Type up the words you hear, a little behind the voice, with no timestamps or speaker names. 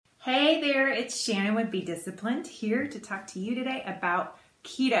Hey there, it's Shannon with Be Disciplined here to talk to you today about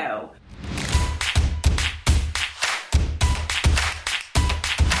keto.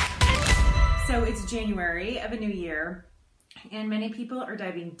 So it's January of a new year, and many people are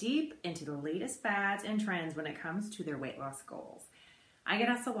diving deep into the latest fads and trends when it comes to their weight loss goals. I get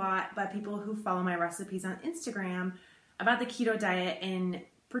asked a lot by people who follow my recipes on Instagram about the keto diet, and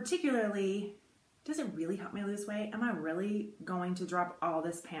particularly, does it really help me lose weight? Am I really going to drop all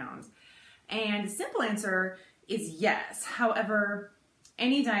this pounds? And the simple answer is yes. However,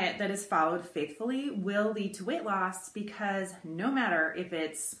 any diet that is followed faithfully will lead to weight loss, because no matter if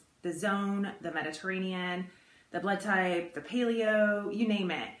it's the zone, the Mediterranean, the blood type, the paleo, you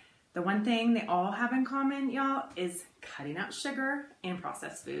name it, the one thing they all have in common, y'all, is cutting out sugar and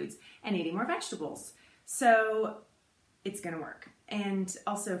processed foods and eating more vegetables. So it's going to work. And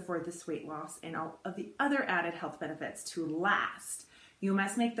also, for this weight loss and all of the other added health benefits to last, you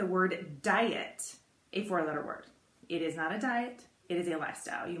must make the word diet a 4-letter word. It is not a diet, it is a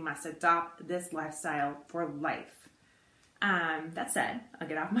lifestyle. You must adopt this lifestyle for life. That said, I'll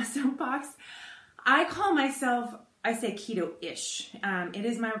get off my soapbox. I say keto-ish. It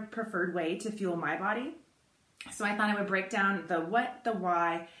is my preferred way to fuel my body. So I thought I would break down the what, the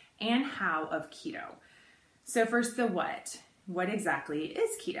why, and how of keto. So first, the what. What exactly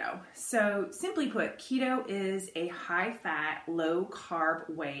is keto? So simply put, keto is a high-fat, low-carb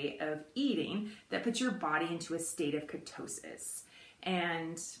way of eating that puts your body into a state of ketosis.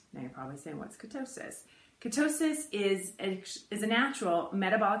 And now you're probably saying, what's ketosis? Ketosis is a natural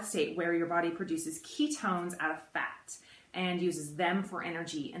metabolic state where your body produces ketones out of fat and uses them for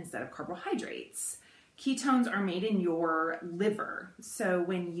energy instead of carbohydrates. Ketones are made in your liver. So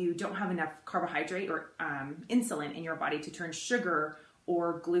when you don't have enough carbohydrate or insulin in your body to turn sugar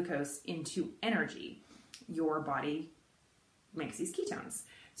or glucose into energy, your body makes these ketones.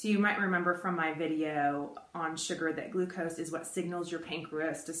 So you might remember from my video on sugar that glucose is what signals your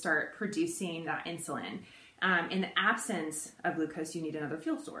pancreas to start producing that insulin. In the absence of glucose, you need another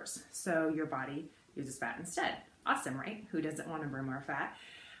fuel source. So your body uses fat instead. Awesome, right? Who doesn't want to burn more fat?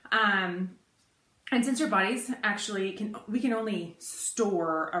 And since your bodies we can only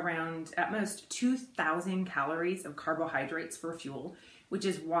store around at most 2,000 calories of carbohydrates for fuel, which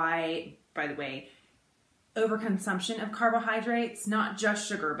is why, by the way, overconsumption of carbohydrates, not just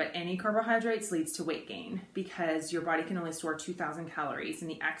sugar, but any carbohydrates, leads to weight gain, because your body can only store 2,000 calories and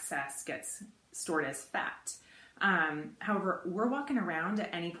the excess gets stored as fat. However, we're walking around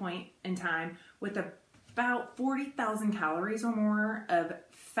at any point in time with about 40,000 calories or more of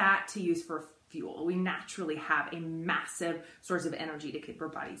fat to use for fuel. We naturally have a massive source of energy to keep our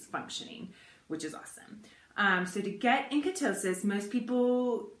bodies functioning, which is awesome. So to get in ketosis, most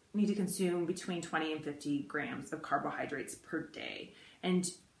people need to consume between 20 and 50 grams of carbohydrates per day. And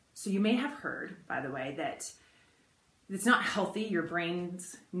so you may have heard, by the way, that it's not healthy. Your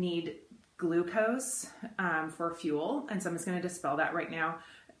brains need glucose for fuel. And so I'm just going to dispel that right now.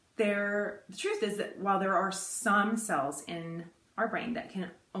 The truth is that while there are some cells in our brain that can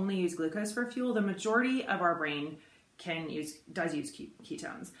only use glucose for fuel, the majority of our brain does use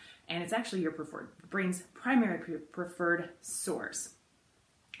ketones. And it's actually your brain's primary preferred source.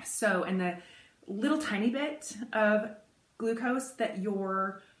 So in the little tiny bit of glucose that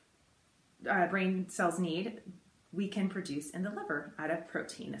your brain cells need, we can produce in the liver out of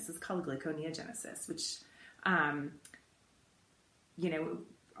protein. This is called gluconeogenesis, which,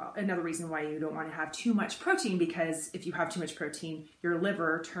 another reason why you don't want to have too much protein, because if you have too much protein, your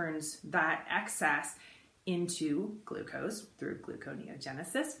liver turns that excess into glucose through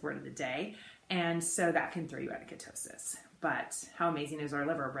gluconeogenesis, word of the day. And so that can throw you out of ketosis. But how amazing is our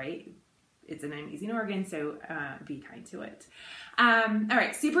liver, right? It's an amazing organ, so be kind to it. All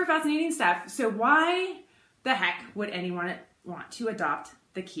right, super fascinating stuff. So why the heck would anyone want to adopt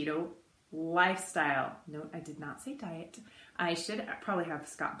the keto lifestyle? No, I did not say diet. I should probably have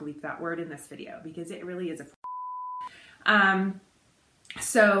Scott bleep that word in this video, because it really is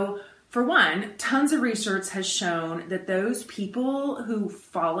So for one, tons of research has shown that those people who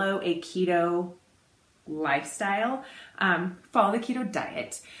follow a keto lifestyle, follow the keto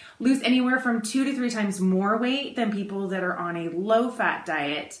diet, lose anywhere from 2 to 3 times more weight than people that are on a low-fat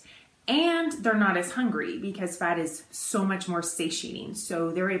diet, and they're not as hungry because fat is so much more satiating, so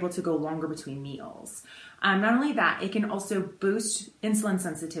they're able to go longer between meals. Not only that, it can also boost insulin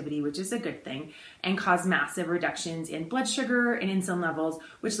sensitivity, which is a good thing, and cause massive reductions in blood sugar and insulin levels,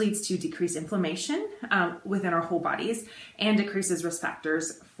 which leads to decreased inflammation within our whole bodies and decreases risk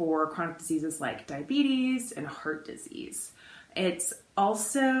factors for chronic diseases like diabetes and heart disease. It's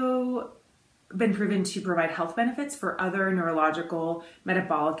also been proven to provide health benefits for other neurological,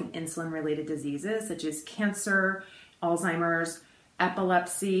 metabolic, and insulin-related diseases such as cancer, Alzheimer's,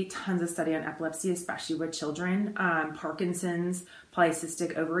 epilepsy, tons of study on epilepsy, especially with children, Parkinson's,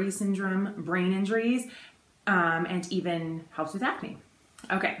 polycystic ovary syndrome, brain injuries, and even helps with acne.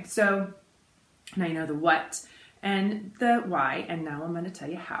 Okay, so now you know the what and the why, and now I'm going to tell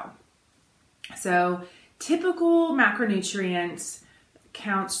you how. So typical macronutrients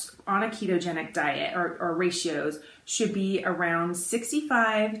counts on a ketogenic diet or ratios should be around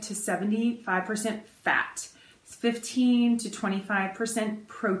 65 to 75% fat, 15 to 25%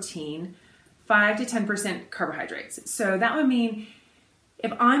 protein, 5 to 10% carbohydrates. So that would mean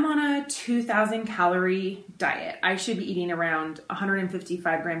if I'm on a 2,000 calorie diet, I should be eating around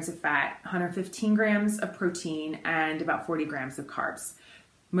 155 grams of fat, 115 grams of protein, and about 40 grams of carbs,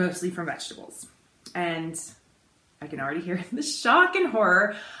 mostly from vegetables. And I can already hear the shock and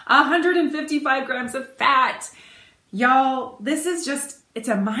horror, 155 grams of fat. Y'all, this is just, it's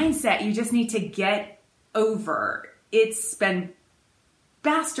a mindset you just need to get over. It's been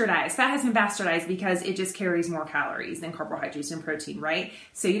bastardized. Fat has been bastardized because it just carries more calories than carbohydrates and protein, right?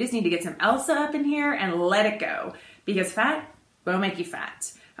 So you just need to get some Elsa up in here and let it go, because fat won't make you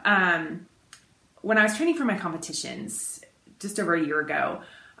fat. When I was training for my competitions just over a year ago,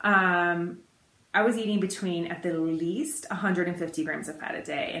 I was eating between at the least 150 grams of fat a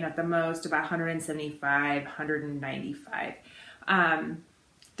day, and at the most about 175, 195.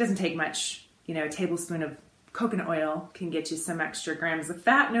 Doesn't take much, a tablespoon of coconut oil can get you some extra grams of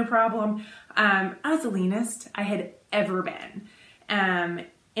fat, no problem. I was the leanest I had ever been. And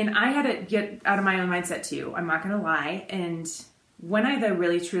I had to get out of my own mindset too, I'm not gonna lie. And when I though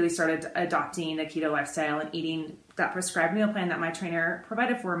really truly started adopting a keto lifestyle and eating that prescribed meal plan that my trainer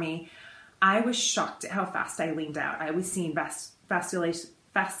provided for me, I was shocked at how fast I leaned out. I was seeing vascularity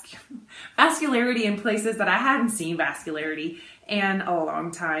in places that I hadn't seen vascularity in a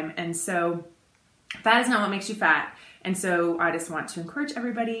long time. And so fat is not what makes you fat. And so I just want to encourage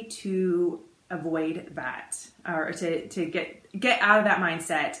everybody to avoid that, or to get out of that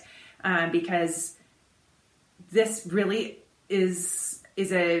mindset, because this really is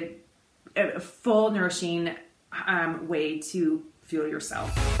a full nourishing way to fuel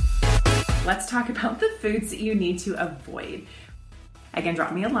yourself. Let's talk about the foods that you need to avoid. Again,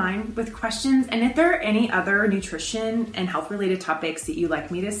 drop me a line with questions, and if there are any other nutrition and health related topics that you'd like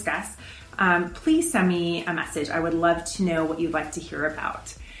me to discuss, please send me a message. I would love to know what you'd like to hear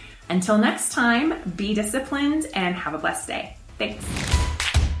about. Until next time, be disciplined and have a blessed day. Thanks.